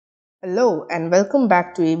Hello and welcome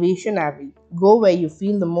back to Aviation Avi. Go where you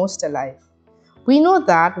feel the most alive. We know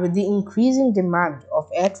that with the increasing demand of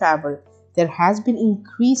air travel, there has been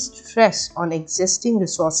increased stress on existing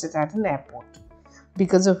resources at an airport,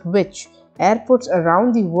 because of which airports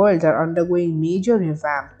around the world are undergoing major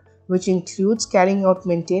revamp, which includes carrying out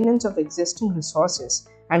maintenance of existing resources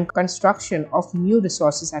and construction of new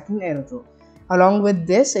resources at an aerodrome. Along with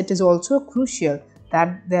this, it is also crucial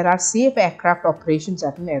that there are safe aircraft operations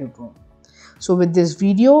at an aerodrome. So with this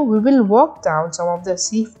video, we will walk down some of the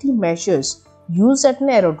safety measures used at an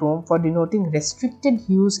aerodrome for denoting restricted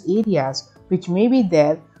use areas which may be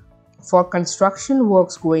there for construction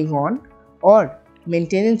works going on or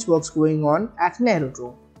maintenance works going on at an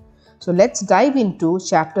aerodrome. So let's dive into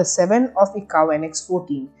Chapter 7 of ICAO Annex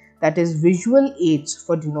 14, that is visual aids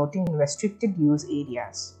for denoting restricted use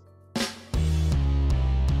areas.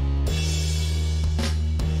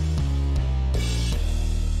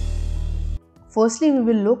 Firstly, we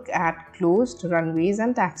will look at closed runways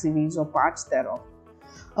and taxiways or parts thereof.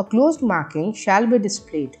 A closed marking shall be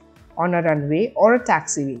displayed on a runway or a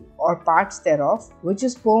taxiway or parts thereof which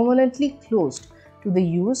is permanently closed to the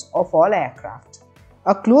use of all aircraft.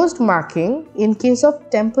 A closed marking in case of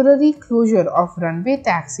temporary closure of runway,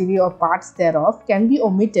 taxiway or parts thereof can be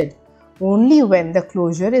omitted only when the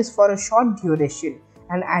closure is for a short duration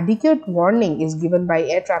and adequate warning is given by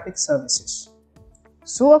air traffic services.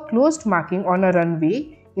 So a closed marking on a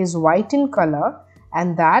runway is white in color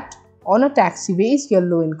and that on a taxiway is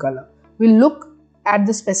yellow in color. We'll look at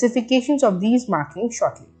the specifications of these markings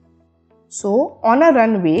shortly. So on a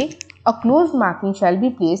runway, a closed marking shall be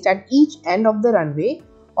placed at each end of the runway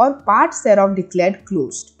or parts thereof declared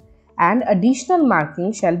closed, and additional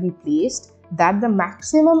marking shall be placed that the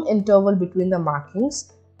maximum interval between the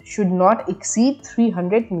markings should not exceed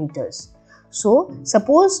 300 meters. So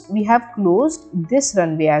suppose we have closed this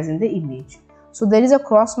runway as in the image. So there is a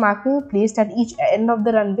cross marking placed at each end of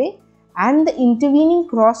the runway and the intervening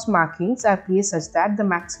cross markings are placed such that the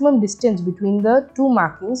maximum distance between the two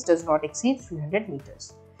markings does not exceed 300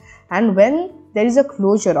 meters. And when there is a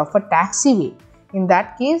closure of a taxiway, in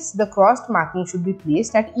that case the crossed marking should be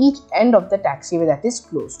placed at each end of the taxiway that is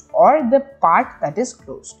closed or the part that is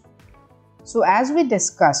closed. So as we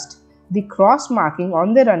discussed, the cross marking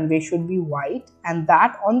on the runway should be white and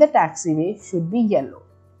that on the taxiway should be yellow.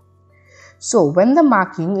 So when the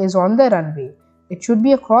marking is on the runway, it should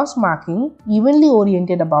be a cross marking evenly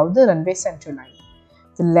oriented about the runway center line.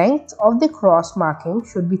 The length of the cross marking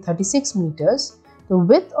should be 36 meters. The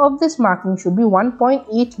width of this marking should be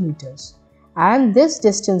 1.8 meters and this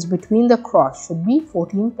distance between the cross should be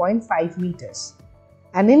 14.5 meters.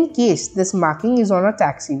 And in case this marking is on a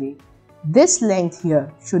taxiway, this length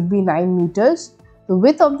here should be 9 meters. The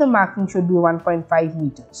width of the marking should be 1.5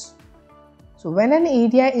 meters. So when an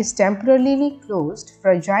area is temporarily closed,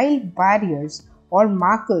 fragile barriers or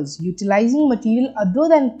markers utilizing material other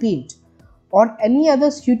than paint or any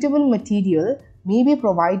other suitable material may be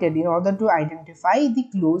provided in order to identify the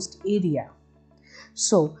closed area.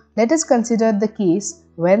 So let us consider the case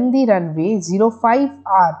when the runway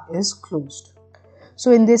 05R is closed.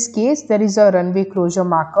 So in this case, there is a runway closure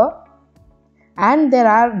marker and there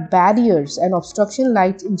are barriers and obstruction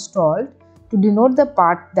lights installed to denote the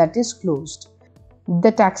part that is closed.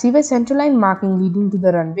 The taxiway centerline marking leading to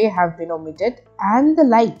the runway have been omitted and the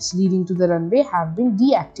lights leading to the runway have been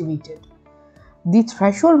deactivated. The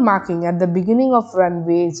threshold marking at the beginning of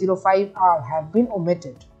runway 05R have been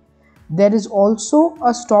omitted. There is also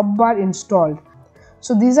a stop bar installed.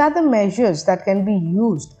 So these are the measures that can be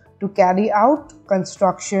used to carry out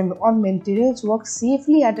construction or maintenance work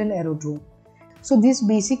safely at an aerodrome. So this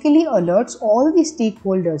basically alerts all the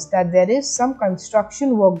stakeholders that there is some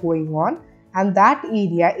construction work going on and that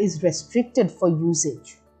area is restricted for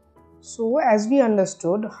usage. So as we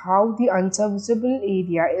understood how the unserviceable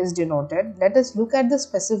area is denoted, let us look at the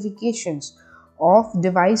specifications of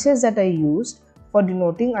devices that are used for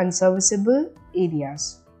denoting unserviceable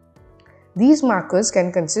areas. These markers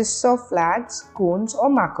can consist of flags, cones or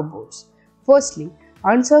marker boards. Firstly,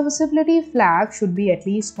 unserviceability flag should be at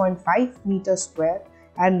least 0.5 meters square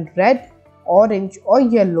and red, orange or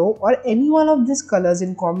yellow or any one of these colors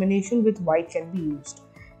in combination with white can be used.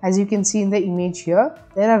 As you can see in the image here,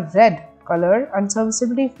 there are red colored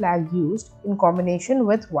unserviceability flag used in combination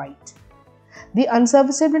with white. The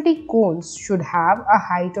unserviceability cones should have a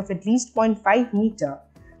height of at least 0.5 meter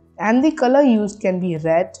and the color used can be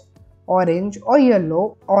red, orange or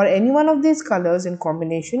yellow or any one of these colors in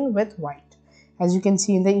combination with white. As you can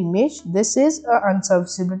see in the image, this is an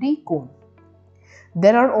unserviceability cone.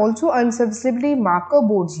 There are also unserviceability marker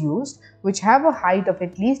boards used which have a height of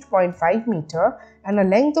at least 0.5 meter and a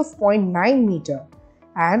length of 0.9 meter,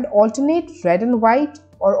 and alternate red and white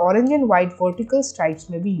or orange and white vertical stripes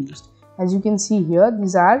may be used. As you can see here,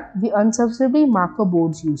 these are the unserviceable marker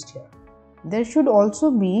boards used here. There should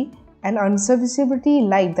also be an unserviceability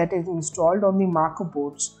light that is installed on the marker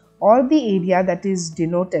boards or the area that is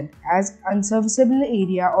denoted as unserviceable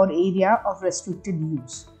area or area of restricted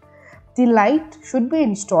use. The light should be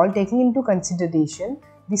installed taking into consideration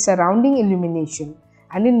the surrounding illumination,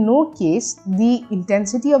 and in no case the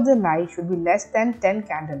intensity of the light should be less than 10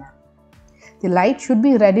 candela. The light should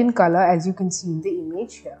be red in color, as you can see in the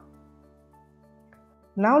image here.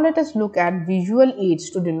 Now let us look at visual aids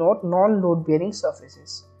to denote non-load bearing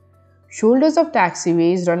surfaces. Shoulders of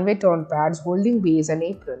taxiways, runway turn pads, holding bays and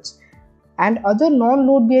aprons, and other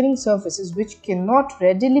non-load bearing surfaces which cannot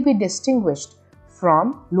readily be distinguished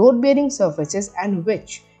from load bearing surfaces and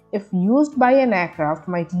which, if used by an aircraft,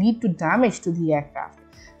 might lead to damage to the aircraft,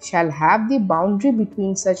 shall have the boundary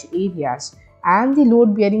between such areas and the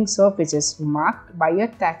load bearing surfaces marked by a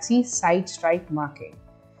taxi side stripe marking.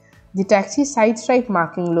 The taxi side stripe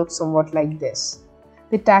marking looks somewhat like this.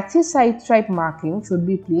 The taxi side stripe marking should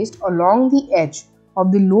be placed along the edge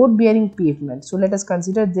of the load bearing pavement. So let us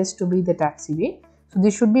consider this to be the taxiway. So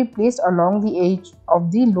this should be placed along the edge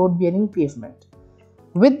of the load bearing pavement,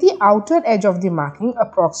 with the outer edge of the marking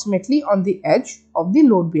approximately on the edge of the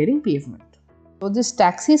load bearing pavement. So this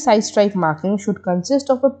taxi side stripe marking should consist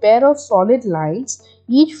of a pair of solid lines,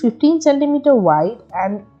 each 15 cm wide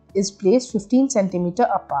and is placed 15 cm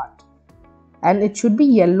apart, and it should be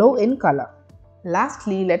yellow in color.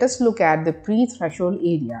 Lastly, let us look at the pre-threshold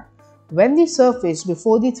area. When the surface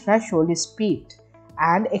before the threshold is paved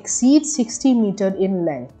and exceeds 60 meters in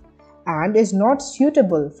length and is not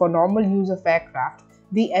suitable for normal use of aircraft,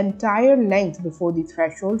 the entire length before the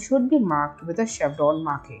threshold should be marked with a chevron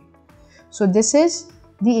marking. So this is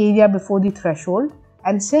the area before the threshold,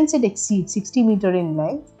 and since it exceeds 60 meters in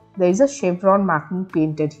length, there is a chevron marking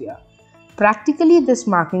painted here. Practically, this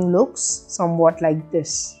marking looks somewhat like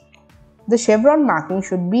this. The chevron marking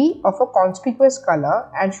should be of a conspicuous color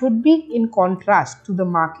and should be in contrast to the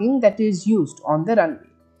marking that is used on the runway.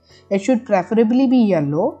 It should preferably be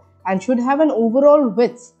yellow and should have an overall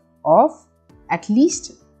width of at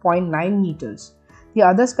least 0.9 meters. The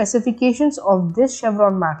other specifications of this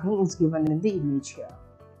chevron marking is given in the image here.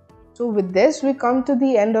 So with this, we come to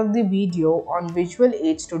the end of the video on visual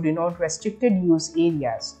aids to denote restricted use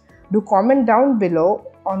areas. Do comment down below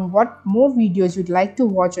on what more videos you'd like to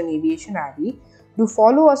watch on Aviation Avi. Do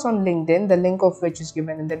follow us on LinkedIn, the link of which is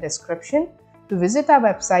given in the description. To visit our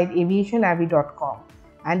website aviationavi.com.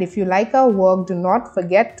 And if you like our work, do not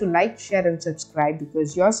forget to like, share and subscribe,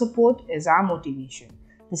 because your support is our motivation.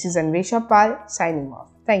 This is Anvesha Pal signing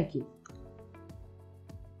off. Thank you.